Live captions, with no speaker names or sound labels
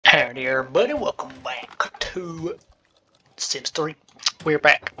Howdy everybody, welcome back to Sims 3. We're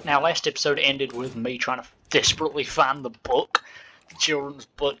back. Now last episode ended with me trying to desperately find the book, the children's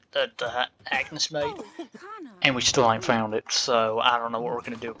book that Agnes made, and we still ain't found it, so I don't know what we're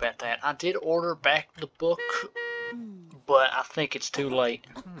going to do about that. I did order back the book, but I think it's too late.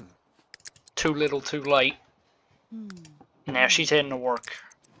 Too little too late. Now she's heading to work.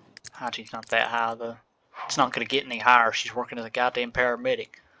 Hygiene's not that high though. It's not going to get any higher. She's working as a goddamn paramedic.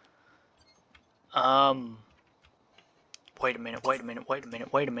 Wait a minute.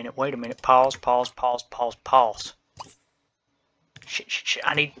 Pause. Shit.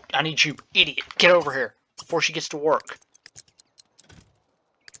 I need you, idiot. Get over here before she gets to work.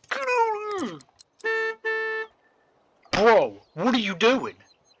 Get over here. Bro, what are you doing?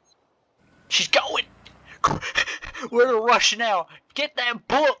 She's going. We're in a rush now. Get that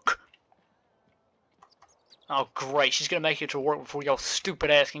book. Oh, great. She's going to make it to work before your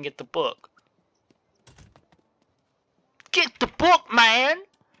stupid ass can get the book. Get the book, man! It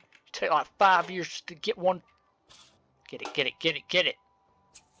take like 5 years to get one. Get it. Okay.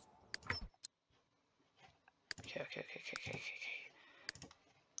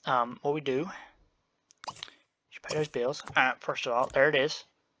 What we do? You pay those bills. Alright, first of all, there it is.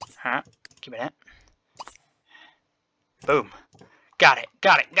 Alright, give me that. Boom. Got it.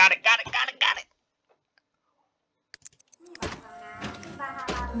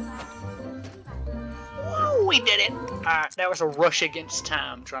 Woo, we did it! Alright, that was a rush against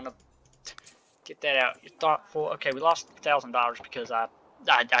time, trying to get that out. You're thoughtful. Okay, we lost $1,000 because I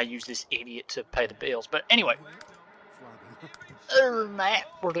used this idiot to pay the bills. But anyway, other than that,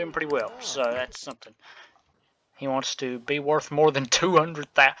 we're doing pretty well. So that's something. He wants to be worth more than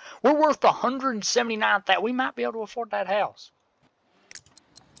 200,000. We're worth 179,000. We might be able to afford that house.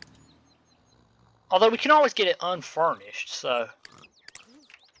 Although we can always get it unfurnished, so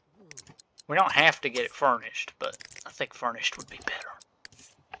we don't have to get it furnished, but I think furnished would be better.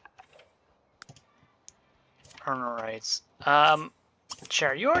 Earn a raise.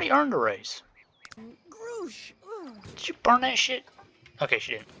 Cher, you already earned a raise. Did you burn that shit? Okay,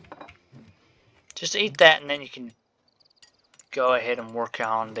 she didn't. Just eat that and then you can go ahead and work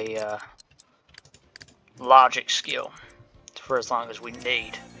on the logic skill for as long as we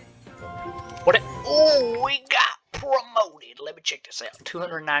need. Oh, we got promoted. Let me check this out.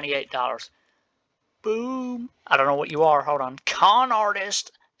 $298. Boom. I don't know what you are. Hold on. Con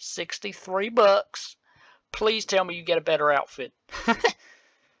artist, 63 bucks. Please tell me you get a better outfit.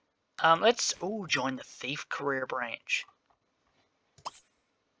 Let's join the thief career branch.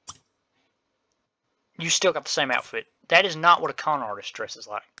 You still got the same outfit. That is not what a con artist dresses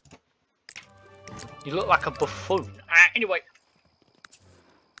like. You look like a buffoon. Anyway,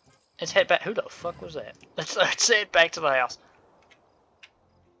 let's head back. Who the fuck was that? Let's head back to the house.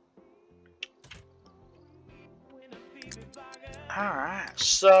 Alright,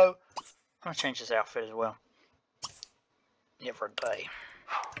 so I'm gonna change this outfit as well. Every day.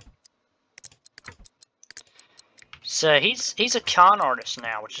 So he's a con artist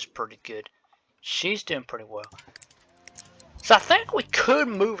now, which is pretty good. She's doing pretty well. So I think we could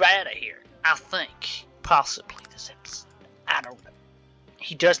move out of here. I think. Possibly. I don't know.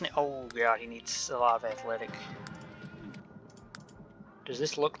 He doesn't. Oh god, he needs a lot of athletic. Does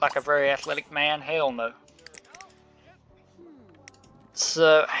this look like a very athletic man? Hell no.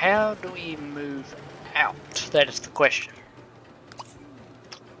 So how do we move out? That is the question.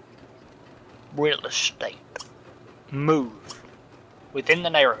 Real estate. Move. Within the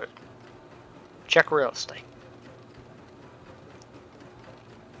neighborhood. Check real estate.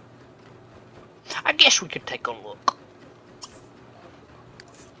 I guess we could take a look.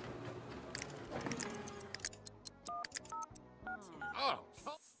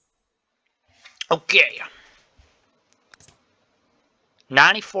 Okay.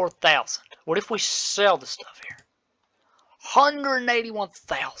 94,000. What if we sell the stuff here?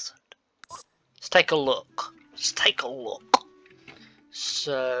 181,000. Let's take a look.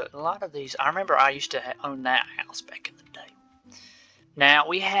 So a lot of these, I remember I used to own that house back in the day. Now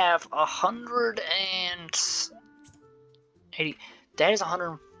we have 180. That is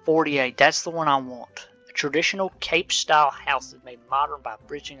 148. That's the one I want. A traditional Cape-style house is made modern by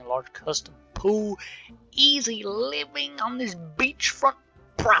bridging a large custom pool. Easy living on this beachfront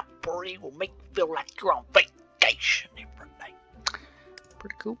property will make you feel like you're on vacation every day.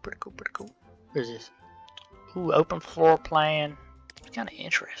 Pretty cool. What is this? Ooh, open floor plan. It's kind of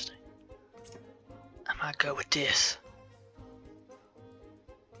interesting. I might go with this.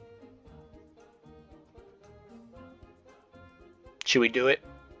 Should we do it?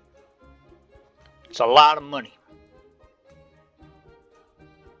 It's a lot of money.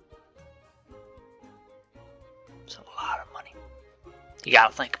 It's a lot of money. You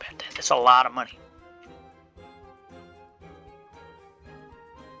gotta think about that. That's a lot of money.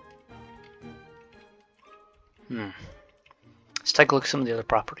 Let's take a look at some of the other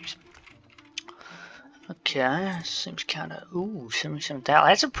properties. Okay, seems kind of... Ooh, 77,000.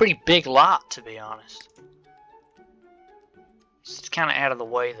 That's a pretty big lot, to be honest. It's kind of out of the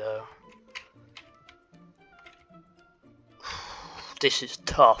way, though. This is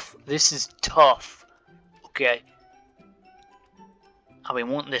tough. This is tough. Okay. I've been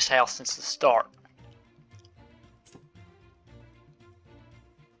wanting this house since the start.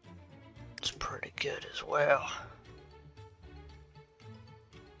 It's pretty good as well.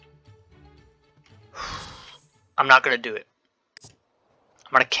 I'm not going to do it.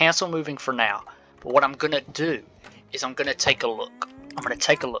 I'm going to cancel moving for now. But what I'm going to do is I'm going to take a look. I'm going to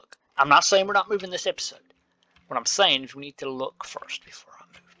take a look. I'm not saying we're not moving this episode. What I'm saying is we need to look first before I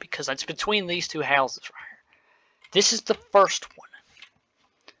move. Because it's between these two houses right here. This is the first one.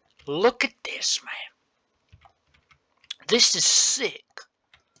 Look at this, man. This is sick.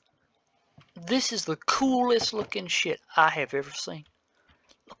 This is the coolest looking shit I have ever seen.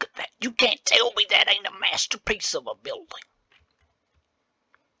 Look at that. You can't tell me that ain't a masterpiece of a building.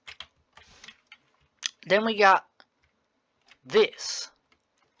 Then we got this.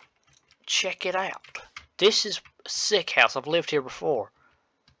 Check it out. This is a sick house. I've lived here before.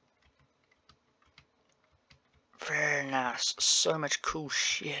 Very nice. So much cool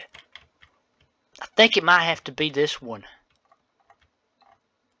shit. I think it might have to be this one.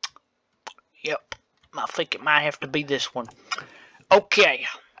 Yep. I think it might have to be this one. Okay.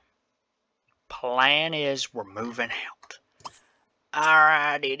 Plan is we're moving out.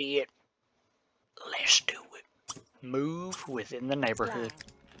 Alright, idiot. Let's do it. Move within the neighborhood.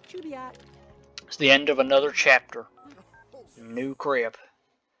 It's the end of another chapter. New crib.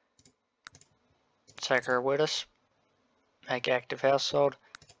 Take her with us. Make active household.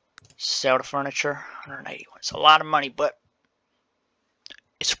 Sell the furniture. 181. It's a lot of money, but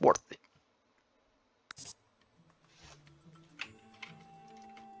it's worth it.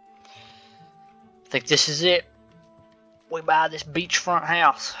 I think this is it. We buy this beachfront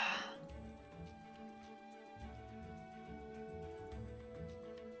house.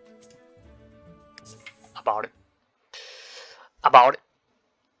 I bought it. I bought it.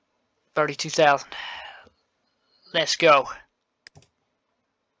 32,000. Let's go.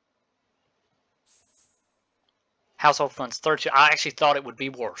 Household funds 32. I actually thought it would be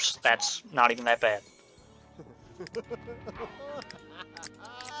worse. That's not even that bad.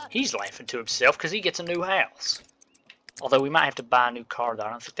 He's laughing to himself because he gets a new house. Although we might have to buy a new car though.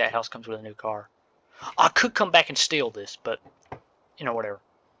 I don't think that house comes with a new car. I could come back and steal this, but you know, whatever.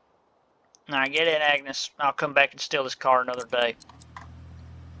 Alright, get in, Agnes. I'll come back and steal this car another day.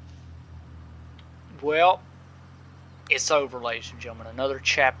 Well, it's over, ladies and gentlemen. Another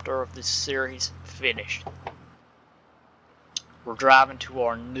chapter of this series finished. We're driving to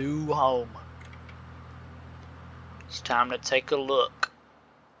our new home. It's time to take a look.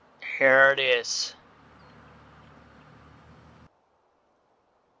 Here it is.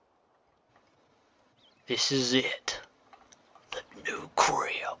 This is it. The new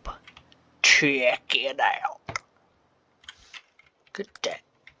crib. Check it out. Look at that.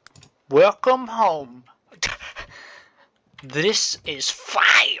 Welcome home. This is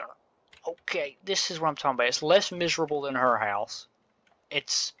fire. Okay, this is what I'm talking about. It's less miserable than her house.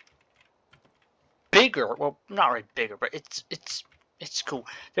 It's bigger. Well, not really bigger, but it's cool.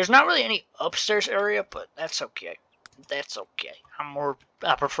 There's not really any upstairs area, but that's okay. That's okay.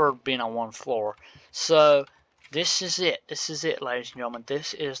 I prefer being on one floor. So this is it. This is it, ladies and gentlemen.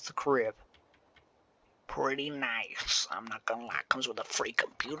 This is the crib. Pretty nice. I'm not gonna lie. It comes with a free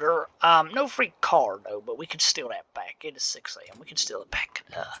computer. No free car though, but we can steal that back. It is 6 a.m. We can steal it back.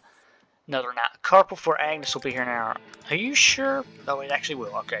 Another night. Carpool for Agnes will be here in an hour. Are you sure? Oh, it actually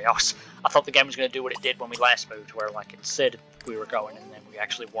will. Okay. I thought the game was gonna do what it did when we last moved, where like it said we were going and then we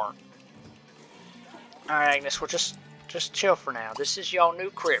actually weren't. All right, Agnes. We'll just chill for now. This is y'all new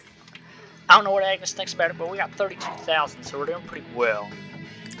crib. I don't know what Agnes thinks about it, but we got 32,000, so we're doing pretty well.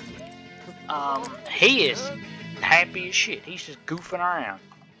 He is happy as shit. He's just goofing around.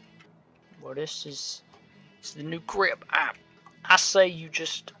 Well, it's the new crib. I say you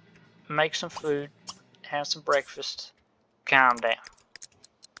just make some food, have some breakfast, calm down.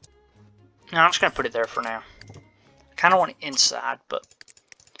 Now I'm just gonna put it there for now. Kind of want it inside, but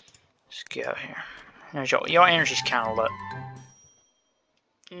let's go here. There's your energy's kind of low.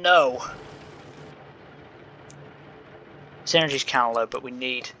 No, this energy's kind of low, but we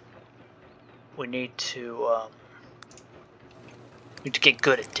need to get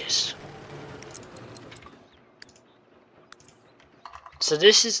good at this. So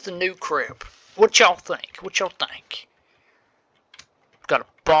this is the new crib. What y'all think? What y'all think? Got a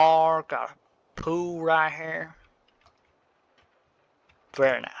bar, got a pool right here.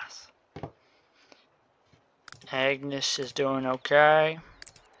 Very nice. Agnes is doing okay.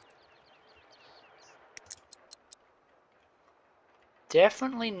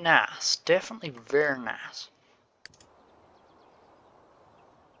 Definitely nice. Definitely very nice.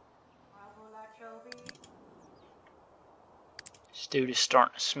 This dude is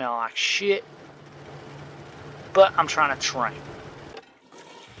starting to smell like shit. But I'm trying to train.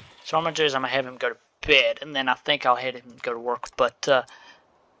 So what I'm going to do is I'm going to have him go to bed. And then I think I'll have him go to work. But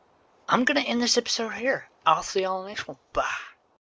I'm going to end this episode here. I'll see y'all in the next one. Bye.